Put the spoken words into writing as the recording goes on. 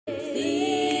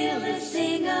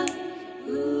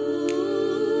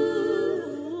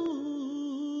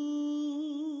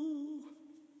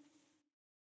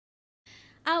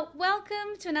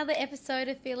to another episode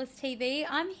of Fearless TV.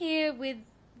 I'm here with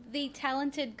the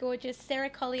talented, gorgeous Sarah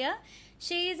Collier.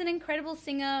 She is an incredible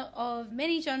singer of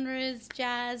many genres,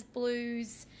 jazz,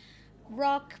 blues,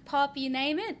 rock, pop, you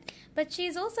name it. But she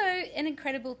is also an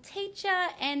incredible teacher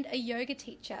and a yoga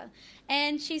teacher.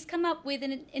 And she's come up with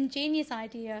an ingenious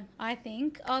idea, I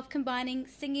think, of combining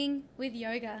singing with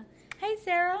yoga. Hey,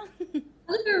 Sarah.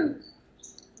 Hello.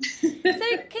 So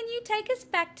can you take us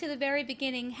back to the very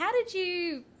beginning? How did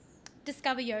you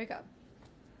discover yoga?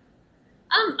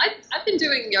 I've been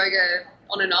doing yoga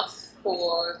on and off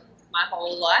for my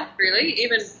whole life, really,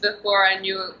 even before I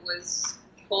knew it was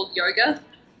called yoga.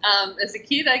 As a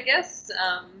kid, I guess.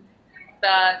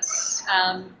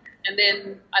 And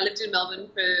then I lived in Melbourne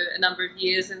for a number of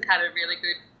years and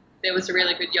there was a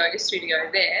really good yoga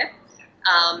studio there,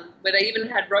 where they even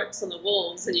had ropes on the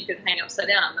walls and you could hang upside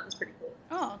down. That was pretty cool.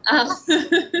 Oh.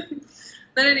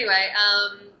 But anyway,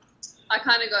 I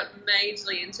kind of got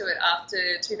majorly into it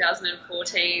after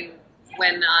 2014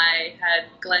 when I had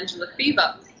glandular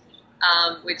fever,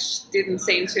 which didn't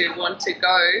seem to want to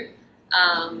go,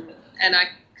 and I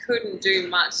couldn't do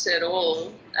much at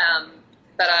all.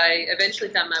 But I eventually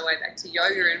found my way back to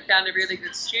yoga and found a really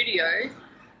good studio.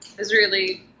 It was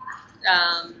really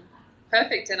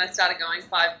perfect, and I started going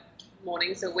 5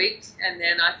 mornings a week, and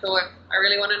then I thought I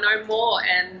really want to know more,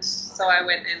 and so I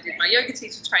went and did my yoga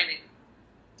teacher training.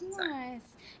 Nice.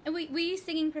 And were you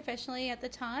singing professionally at the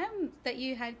time that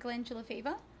you had glandular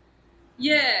fever?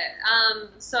 Yeah,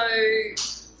 so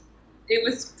it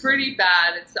was pretty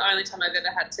bad. It's the only time I've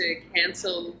ever had to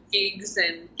cancel gigs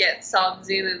and get subs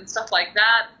in and stuff like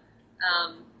that.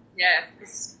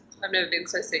 I've never been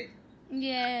so sick.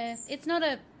 Yeah, it's not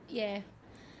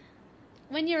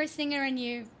when you're a singer and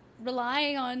you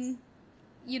rely on,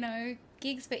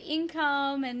 gigs for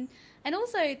income and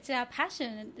also it's our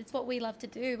passion. It's what we love to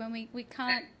do when we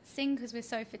can't sing because we're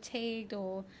so fatigued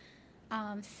or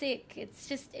sick.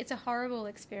 It's a horrible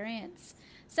experience.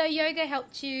 So yoga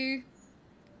helped you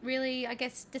really, I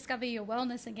guess, discover your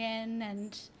wellness again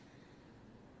and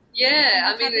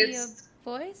it's your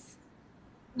voice.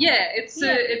 Yeah, it's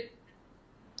a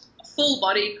full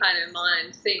body kind of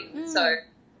mind thing. So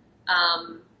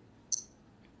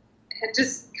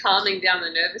just calming down the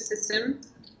nervous system,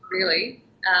 really.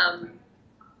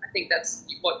 I think that's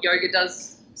what yoga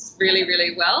does really,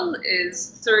 really well, is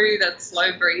through that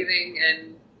slow breathing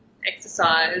and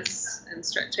exercise and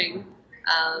stretching,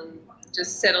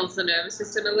 just settles the nervous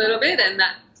system a little bit, and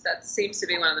that seems to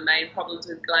be one of the main problems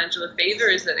with glandular fever,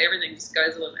 is that everything just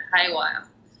goes a little bit haywire.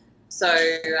 So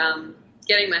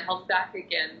getting my health back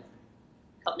again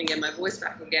helped me get my voice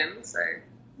back again, so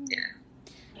yeah.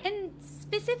 And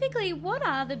specifically, what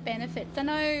are the benefits? I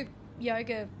know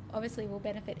yoga obviously will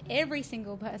benefit every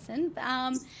single person,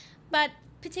 but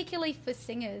particularly for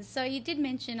singers. So you did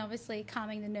mention obviously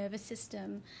calming the nervous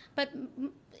system, but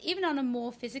even on a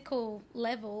more physical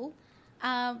level,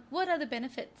 what are the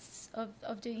benefits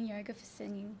of doing yoga for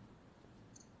singing?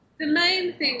 The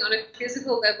main thing on a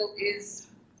physical level is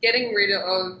getting rid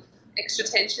of extra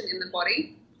tension in the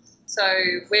body. So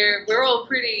we're all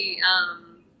pretty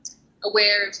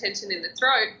aware of tension in the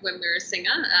throat when we're a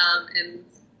singer,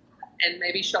 and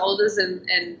maybe shoulders and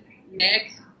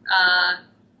neck,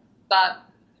 but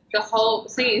the whole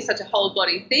singing is such a whole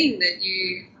body thing that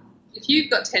if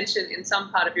you've got tension in some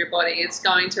part of your body, it's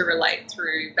going to relate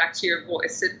through back to your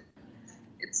voice.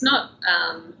 It's not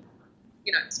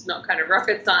it's not kind of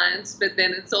rocket science, but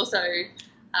then it's also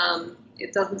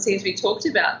it doesn't seem to be talked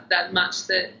about that much,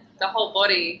 that the whole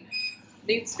body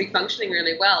needs to be functioning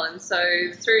really well. And so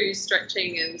through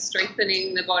stretching and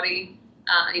strengthening the body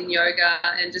in yoga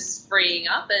and just freeing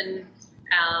up, and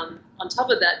on top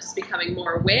of that, just becoming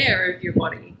more aware of your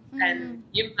body. And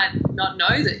you might not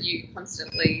know that you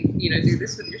constantly, do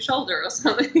this with your shoulder or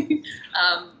something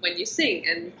when you sing.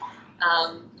 And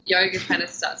yoga kind of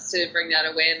starts to bring that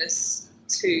awareness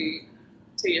to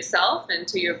yourself and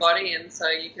to your body, and so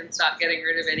you can start getting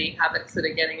rid of any habits that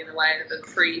are getting in the way of a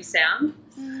free sound.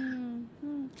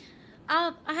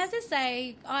 I have to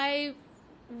say, I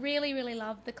really, really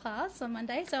loved the class on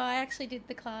Monday. So I actually did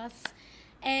the class,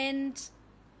 and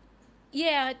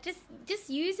yeah, just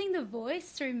using the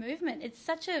voice through movement, it's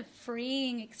such a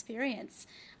freeing experience,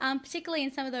 particularly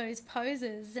in some of those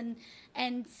poses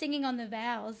and singing on the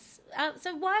vowels.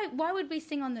 So why would we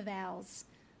sing on the vowels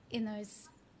in those?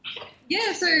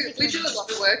 Yeah, so we do a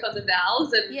lot of work on the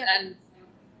vowels, and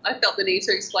I felt the need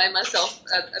to explain myself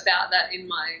about that in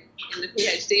the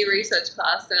PhD research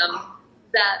class.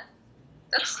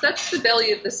 That's the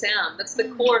belly of the sound. That's the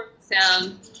core of the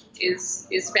sound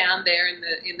is found there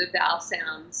in the vowel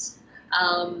sounds,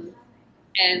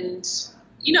 and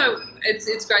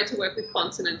it's great to work with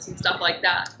consonants and stuff like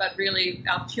that, but really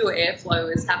our pure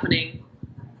airflow is happening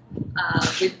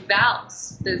with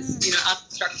vowels. There's,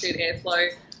 unstructured airflow,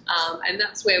 and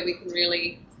that's where we can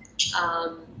really,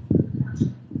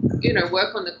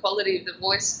 work on the quality of the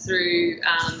voice through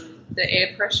the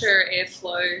air pressure,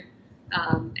 airflow,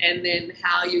 and then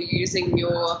how you're using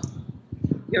your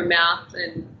mouth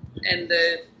and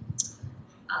the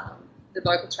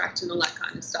vocal tract and all that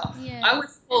kind of stuff. Yeah. I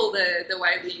always call the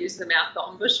way we use the mouth the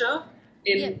embouchure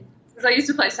because I used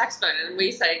to play saxophone, and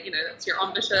we say, that's your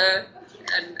embouchure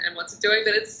and what's it doing,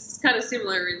 but it's kind of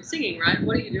similar in singing, right?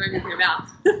 What are you doing with your mouth?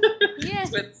 Yeah.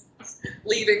 That's where it's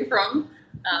leaving from.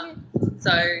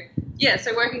 So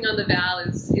working on the vowel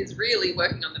is really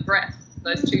working on the breath,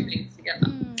 those two things together.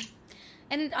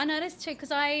 And I noticed too,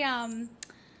 because I'm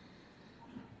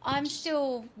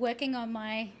still working on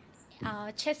my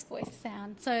chest voice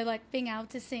sound, so like being able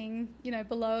to sing,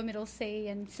 below a middle C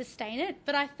and sustain it,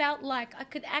 but I felt like I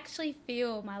could actually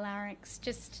feel my larynx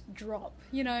just drop,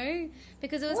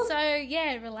 because it was so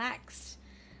relaxed,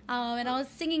 and I was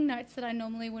singing notes that I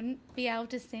normally wouldn't be able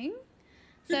to sing,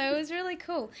 so it was really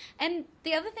cool. And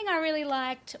the other thing I really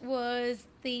liked was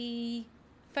the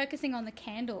focusing on the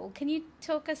candle. Can you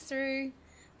talk us through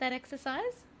that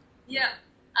exercise? Yeah.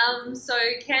 So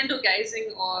candle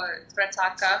gazing, or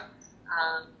trataka,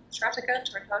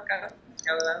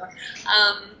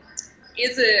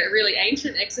 is a really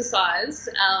ancient exercise,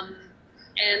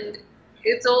 and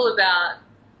it's all about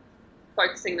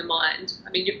focusing the mind. I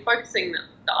mean, you're focusing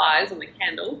the eyes on the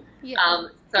candle,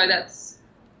 so that's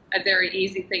a very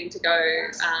easy thing to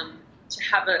go to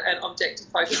have an object to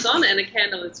focus on, and a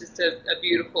candle is just a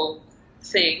beautiful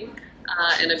thing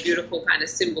and a beautiful kind of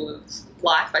symbol of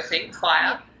life, I think,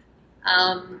 fire.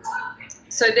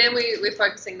 So then we're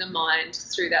focusing the mind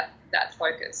through that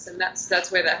focus, and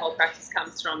that's where that whole practice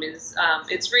comes from. Is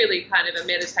it's really kind of a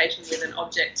meditation with an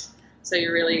object. So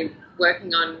you're really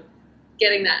working on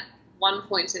getting that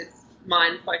one-pointed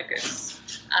mind focus,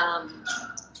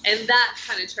 and that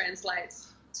kind of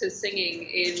translates to singing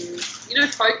in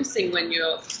focusing when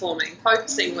you're performing,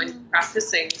 focusing when you're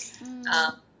practicing,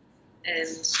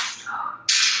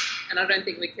 and I don't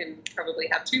think we can probably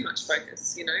have too much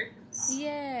focus,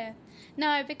 Yeah.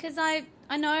 No, because I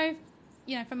know,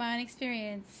 from my own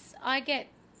experience, I get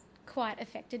quite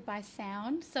affected by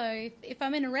sound. So if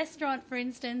I'm in a restaurant, for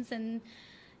instance, and,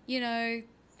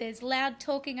 there's loud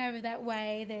talking over that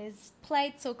way, there's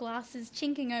plates or glasses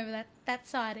chinking over that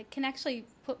side, it can actually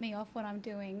put me off what I'm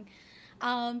doing.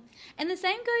 And the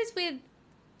same goes with,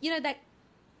 that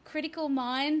critical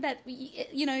mind that,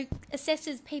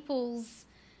 assesses people's,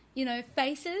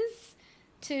 faces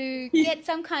to get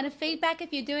some kind of feedback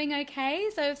if you're doing okay.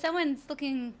 So if someone's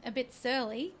looking a bit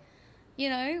surly,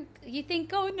 you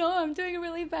think, oh no, I'm doing a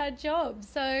really bad job.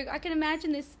 So I can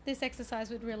imagine this exercise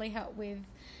would really help with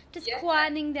just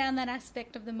quietening down that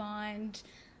aspect of the mind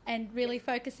and really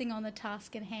focusing on the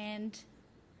task at hand.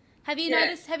 Have you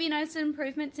noticed an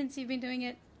improvement since you've been doing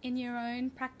it in your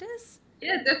own practice?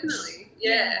 Yeah, definitely.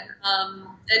 Yeah. And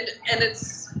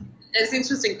it's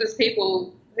interesting because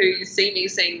people who you see me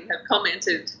sing have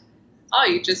commented, oh,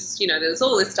 you just, there's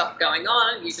all this stuff going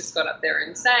on, you just got up there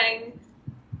and sang,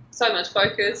 so much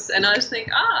focus, and I just think,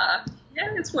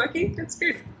 it's working, it's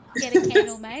good. Get a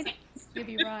candle, mate, you'll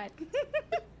be right.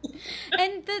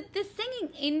 And the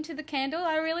singing into the candle,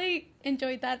 I really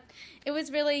enjoyed that. It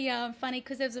was really funny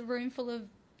because there was a room full of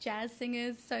jazz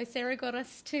singers, so Sarah got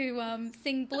us to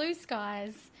sing Blue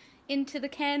Skies into the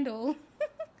candle.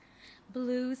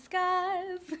 Blue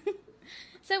skies.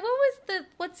 So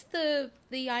what's the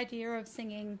idea of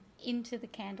singing into the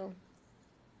candle?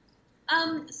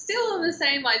 Still on the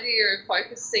same idea of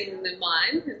focusing the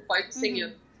mind and focusing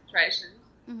your concentration,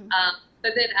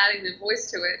 but then adding the voice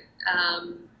to it.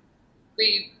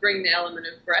 We bring the element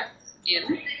of breath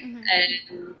in,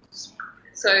 and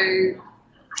so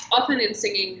often in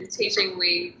singing and teaching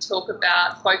we talk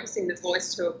about focusing the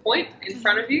voice to a point in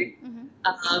front of you,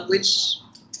 which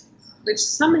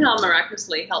somehow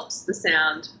miraculously helps the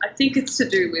sound. I think it's to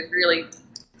do with really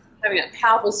having a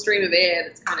powerful stream of air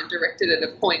that's kind of directed at a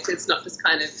point. It's not just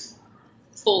kind of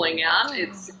falling out.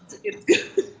 It's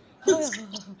I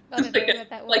don't know what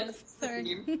that was.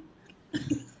 Sorry.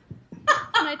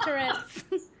 My Tourette's.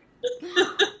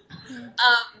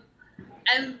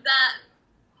 And that,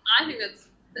 I think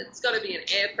that's got to be an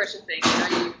air pressure thing.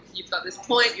 You've got this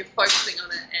point, you're focusing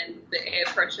on it, and the air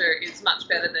pressure is much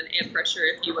better than air pressure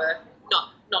if you were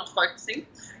not focusing.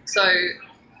 So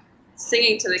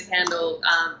singing to the candle,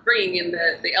 bringing in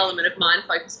the element of mind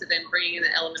focus, but then bringing in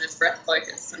the element of breath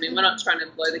focus. I mean, we're not trying to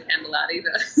blow the candle out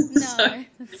either. No,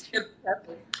 that's true.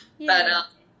 Careful. Yeah. But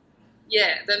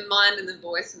Yeah, the mind and the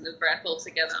voice and the breath all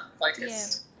together,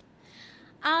 focused.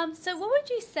 Yeah. So what would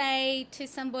you say to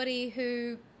somebody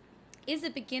who is a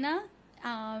beginner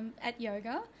at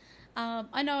yoga?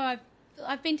 I know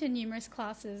I've been to numerous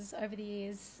classes over the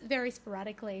years, very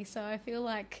sporadically, so I feel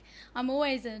like I'm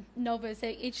always a novice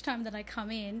each time that I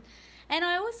come in. And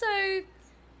I also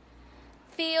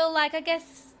feel like, I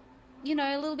guess, a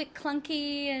little bit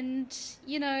clunky and,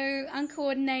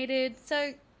 uncoordinated.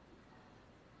 So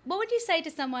what would you say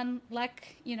to someone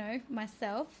like,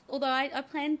 myself? Although I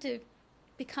plan to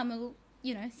become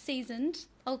seasoned.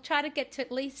 I'll try to get to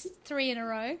at least 3 in a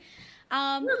row.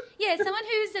 Someone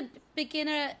who's a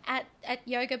beginner at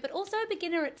yoga, but also a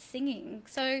beginner at singing.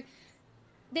 So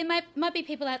there might be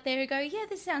people out there who go, yeah,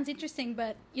 this sounds interesting,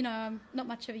 but, I'm not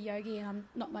much of a yogi and I'm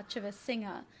not much of a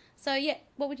singer. So,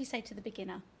 what would you say to the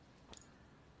beginner?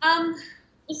 Well,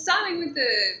 starting with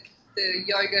the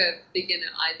yoga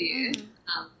beginner idea,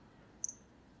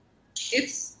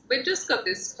 we've just got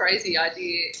this crazy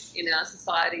idea in our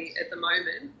society at the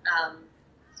moment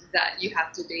that you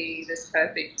have to be this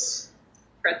perfect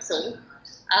pretzel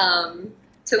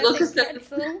to look as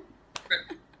pretzel.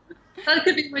 That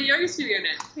could be my yoga studio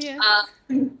now. Yeah.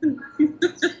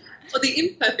 Or the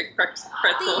imperfect pretzel.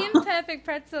 The imperfect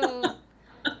pretzel.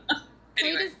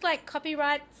 Can we just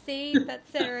copyright C? That's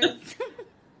Sarah's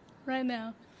right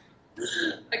now.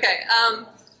 Okay.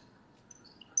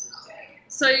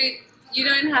 So you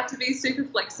don't have to be super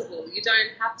flexible. You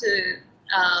don't have to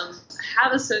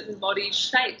have a certain body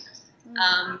shape.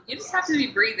 You just have to be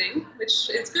breathing, which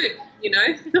is good,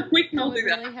 We can all do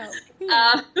that. Really help.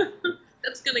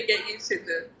 That's going to get you to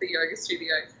the yoga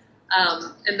studio.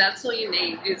 And that's all you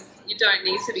need. Is you don't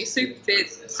need to be super fit,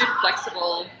 super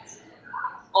flexible,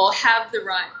 or have the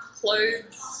right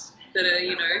clothes that are,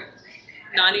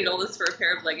 $90 for a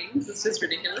pair of leggings. It's just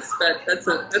ridiculous, but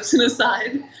that's an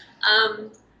aside.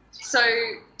 So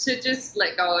to just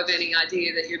let go of any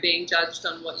idea that you're being judged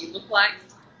on what you look like,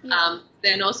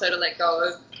 then also to let go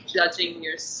of judging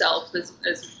yourself as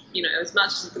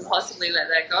much as you can possibly let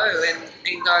that go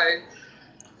and go,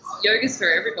 yoga's for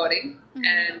everybody.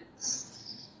 And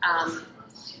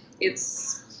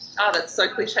that's so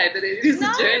cliche, but it is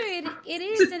a journey. It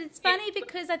is, and it's funny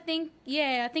because I think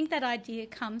that idea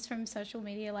comes from social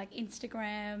media like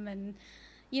Instagram and,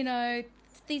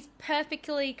 these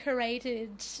perfectly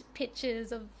curated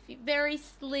pictures of very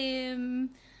slim,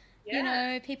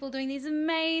 people doing these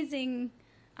amazing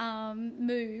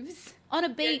moves on a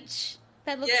beach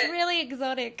that looks really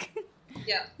exotic.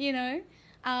 Yeah.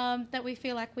 That we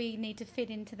feel like we need to fit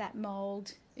into that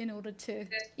mold in order to,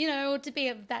 or to be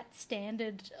of that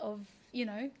standard of,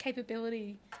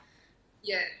 capability.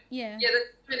 Yeah. Yeah. Yeah,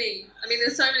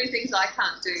 there's so many things I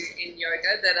can't do in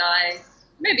yoga that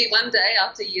maybe one day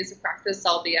after years of practice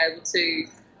I'll be able to,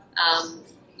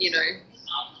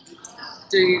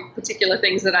 do particular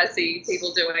things that I see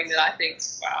people doing that I think,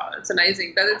 wow, it's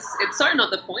amazing. But it's so not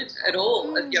the point at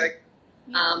all of yoga.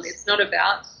 It's not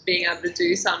about being able to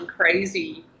do some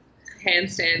crazy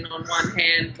handstand on one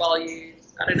hand while you,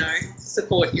 I don't know,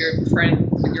 support your friend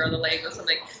with your other leg or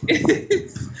something.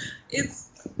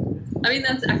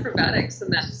 That's acrobatics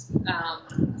and that's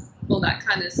all that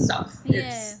kind of stuff.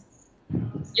 Yeah.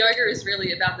 Yoga is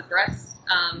really about the breath.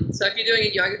 So if you're doing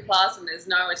a yoga class and there's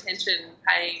no attention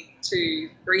paying to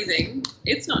breathing,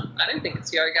 I don't think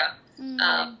it's yoga.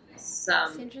 It's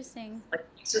interesting. Like an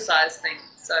exercise thing.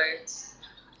 So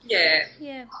yeah.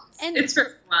 And it's for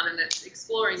everyone, and it's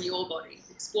exploring your body,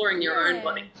 exploring your own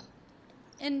body.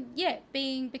 And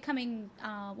becoming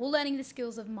learning the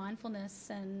skills of mindfulness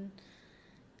and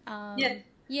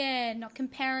not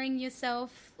comparing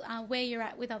yourself where you're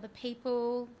at with other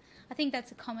people. I think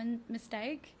that's a common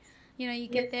mistake. You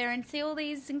get there and see all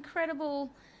these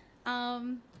incredible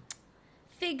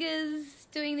figures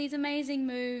doing these amazing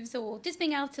moves, or just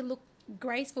being able to look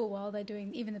graceful while they're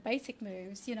doing even the basic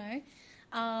moves,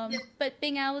 but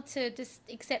being able to just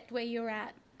accept where you're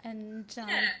at and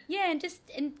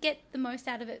and get the most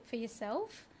out of it for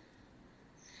yourself.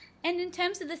 And in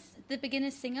terms of the beginner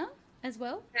singer as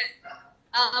well,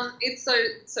 it's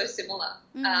so similar.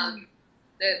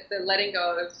 The letting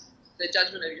go of the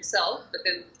judgment of yourself, but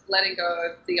then letting go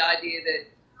of the idea that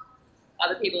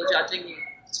other people are judging you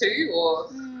too, or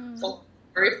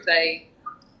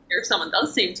if someone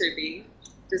does seem to be,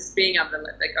 just being able to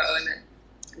let that go and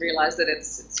realize that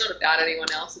it's not about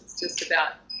anyone else, it's just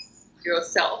about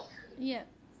yourself. Yeah.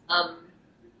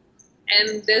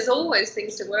 And there's always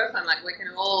things to work on, like we can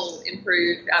all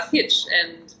improve our pitch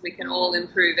and we can all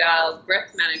improve our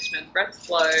breath management, breath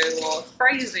flow or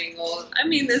phrasing,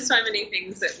 there's so many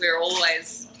things that we're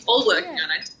always all working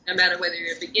on it, no matter whether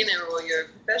you're a beginner or you're a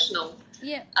professional.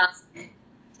 Yeah.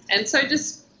 And so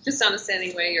just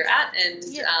understanding where you're at and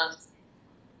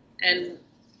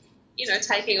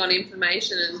taking on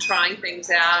information and trying things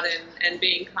out and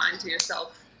being kind to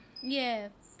yourself. Yeah,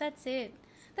 that's it.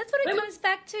 That's what it comes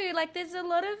back to. Like, there's a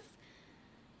lot of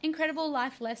incredible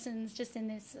life lessons just in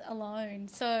this alone.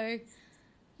 So,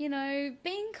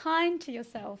 being kind to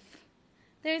yourself.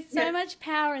 There's so much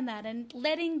power in that, and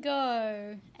letting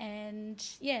go, and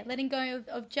letting go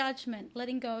of judgment,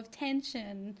 letting go of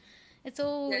tension. It's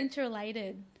all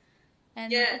interrelated.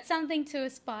 And it's something to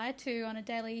aspire to on a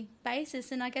daily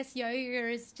basis. And I guess yoga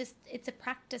is just, it's a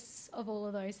practice of all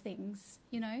of those things,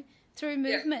 through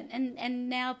movement. And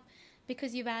now,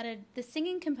 because you've added the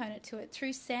singing component to it,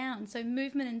 through sound. So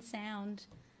movement and sound.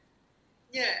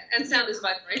 Yeah, and sound is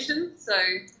vibration. So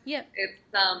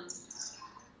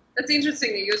it's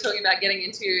interesting that you were talking about getting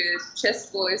into your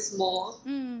chest voice more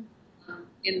in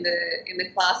the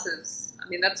classes. I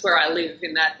mean, that's where I live,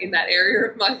 in that area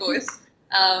of my voice.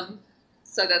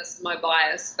 So that's my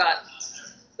bias, but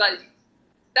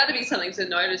that'd be something to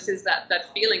notice, is that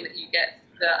feeling that you get,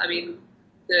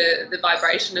 the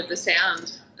vibration of the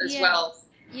sound as well,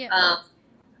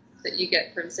 that you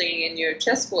get from singing in your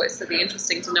chest voice. So it'd be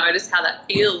interesting to notice how that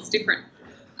feels different.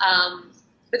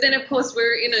 But then, of course,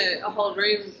 we're in a whole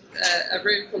room, a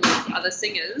room full of other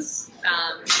singers,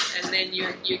 and then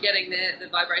you're getting the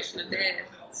vibration of their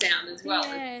sound as well.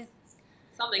 Yeah.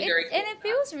 Something very cool. And it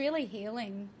feels really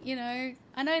healing, I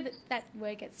know that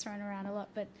word gets thrown around a lot,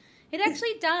 but it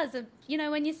actually does.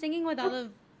 When you're singing with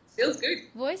other feels good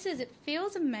voices, it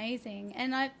feels amazing.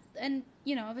 And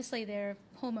obviously there are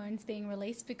hormones being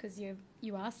released because you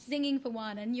are singing for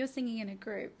one and you're singing in a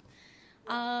group.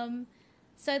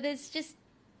 So there's just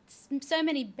so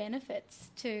many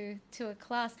benefits to a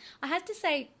class. I have to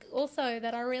say also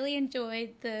that I really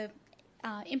enjoyed the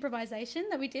improvisation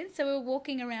that we did. So we were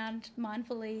walking around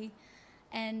mindfully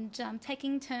and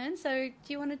taking turns. So do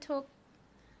you want to talk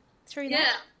through that?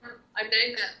 Yeah, I've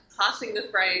named it Passing the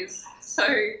Phrase. So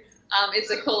it's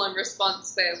a call and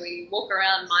response where we walk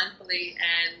around mindfully,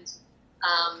 and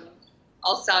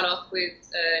I'll start off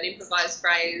with an improvised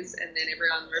phrase, and then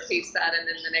everyone repeats that, and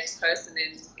then the next person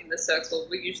in the circle,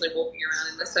 we're usually walking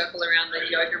around in the circle around the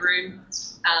yoga room,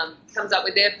 comes up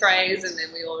with their phrase, and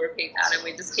then we all repeat that, and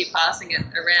we just keep passing it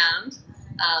around.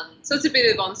 So it's a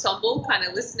bit of ensemble kind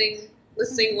of listening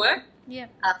work,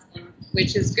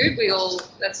 which is good.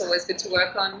 That's always good to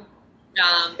work on.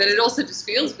 But it also just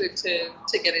feels good to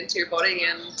get into your body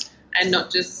and not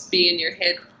just be in your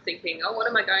head thinking, oh, what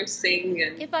am I going to sing?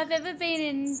 And if I've ever been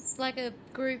in like a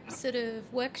group sort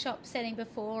of workshop setting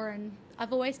before, and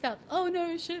I've always felt, oh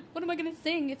no, shit, what am I going to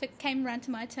sing if it came around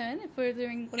to my turn, if we're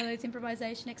doing one of those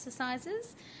improvisation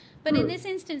exercises. But in this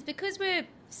instance, because we're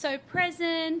so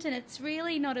present, and it's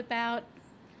really not about,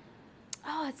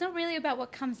 it's not really about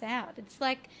what comes out. It's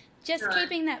like just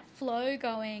keeping that flow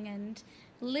going and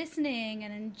listening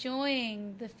and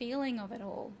enjoying the feeling of it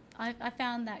all. I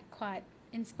found that quite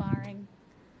inspiring.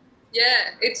 Yeah,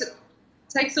 it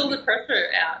takes all the pressure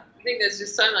out. I think there's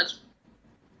just so much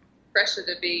pressure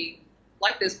to be,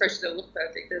 like there's pressure to look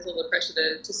perfect, there's all the pressure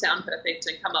to sound perfect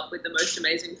and come up with the most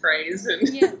amazing phrase. And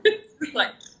it's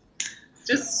like,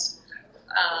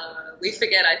 we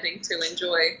forget, I think, to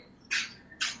enjoy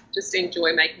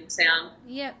making sound.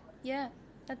 Yeah,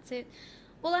 that's it.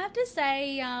 Well, I have to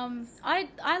say,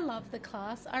 I love the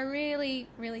class. I really,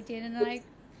 really did. And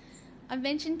I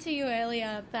mentioned to you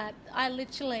earlier that I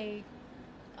literally,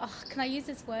 can I use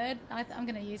this word? I'm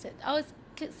going to use it. I was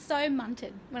so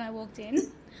munted when I walked in.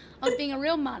 I was being a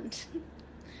real munt,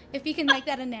 if you can make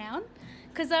that a noun.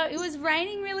 Because it was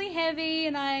raining really heavy,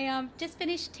 and I just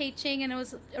finished teaching, and it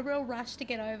was a real rush to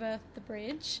get over the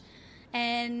bridge.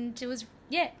 And it was,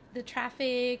 the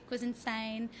traffic was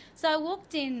insane. So I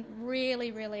walked in really,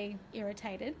 really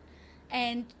irritated,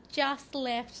 and just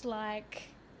left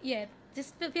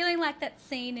just feeling like that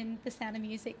scene in The Sound of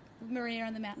Music, Maria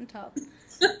on the mountaintop.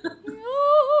 So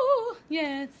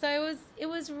it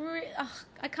was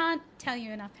I can't tell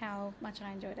you enough how much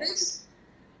I enjoyed it.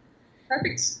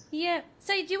 Perfect. Yeah.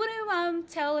 So do you want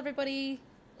to tell everybody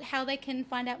how they can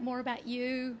find out more about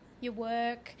you, your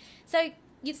work? So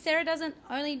Sarah doesn't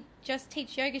only just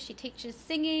teach yoga, she teaches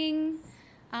singing.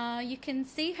 You can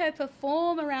see her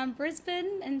perform around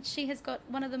Brisbane, and she has got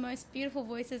one of the most beautiful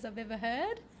voices I've ever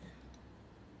heard.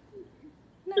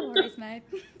 No worries, mate.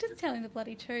 Just telling the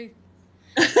bloody truth.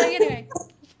 So anyway,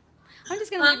 I'm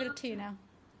just going to leave it to you now.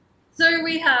 So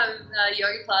we have a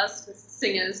yoga class for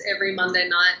singers every Monday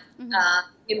night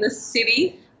in the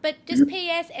city. But just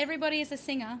P.S., everybody is a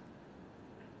singer.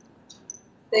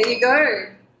 There you go.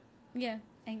 Yeah.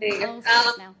 And There you go. I'll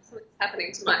stop now. Something's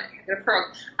happening to my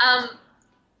frog.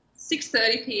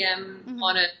 6:30 p.m.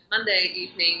 on a Monday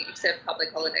evening, except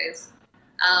public holidays,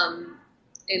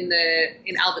 in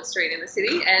Albert Street in the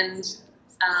city, and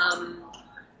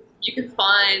you can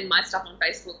find my stuff on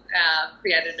Facebook.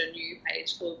 Created a new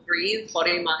page called Breathe,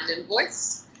 Body, Mind and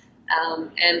Voice,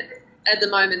 and at the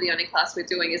moment the only class we're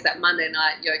doing is that Monday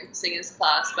night yoga for singers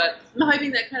class, but I'm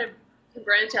hoping that kind of can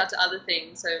branch out to other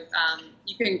things. So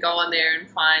you can go on there and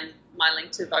find my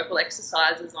link to vocal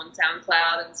exercises on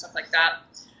SoundCloud and stuff like that.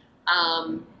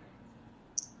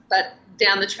 But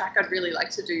down the track, I'd really like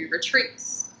to do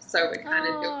retreats. So we're kind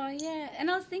of doing... Oh, yeah. And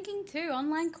I was thinking too,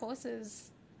 online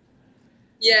courses.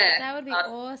 Yeah. That would be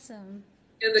awesome.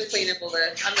 You're the queen of all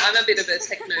the... I'm a bit of a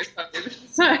technophobe,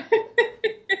 so...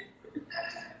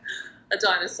 a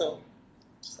dinosaur.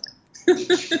 So.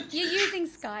 You're using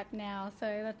Skype now,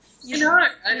 so that's...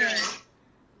 I know.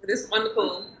 This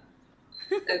wonderful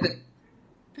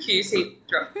QC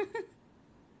drop.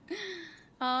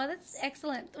 Oh, that's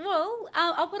excellent. Well,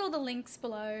 I'll put all the links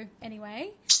below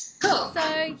anyway. Cool.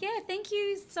 So, yeah, thank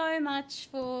you so much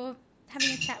for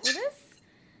having a chat with us.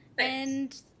 Thanks.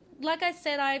 And like I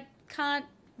said, I can't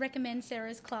recommend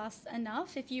Sarah's class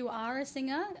enough. If you are a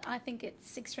singer, I think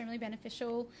it's extremely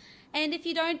beneficial. And if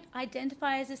you don't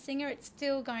identify as a singer, it's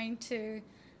still going to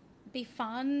be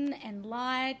fun and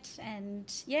light.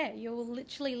 And, yeah, you'll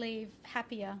literally leave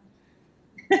happier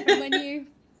from when you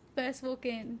first walk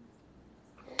in.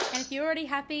 And if you're already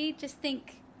happy, just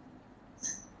think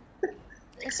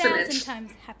 1,000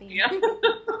 times happy. Yeah.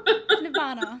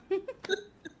 Nirvana.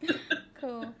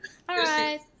 Cool. All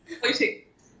right. Thanks,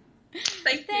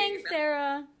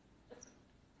 Sarah.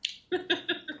 See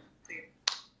you.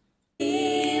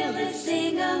 Feel the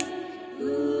singer.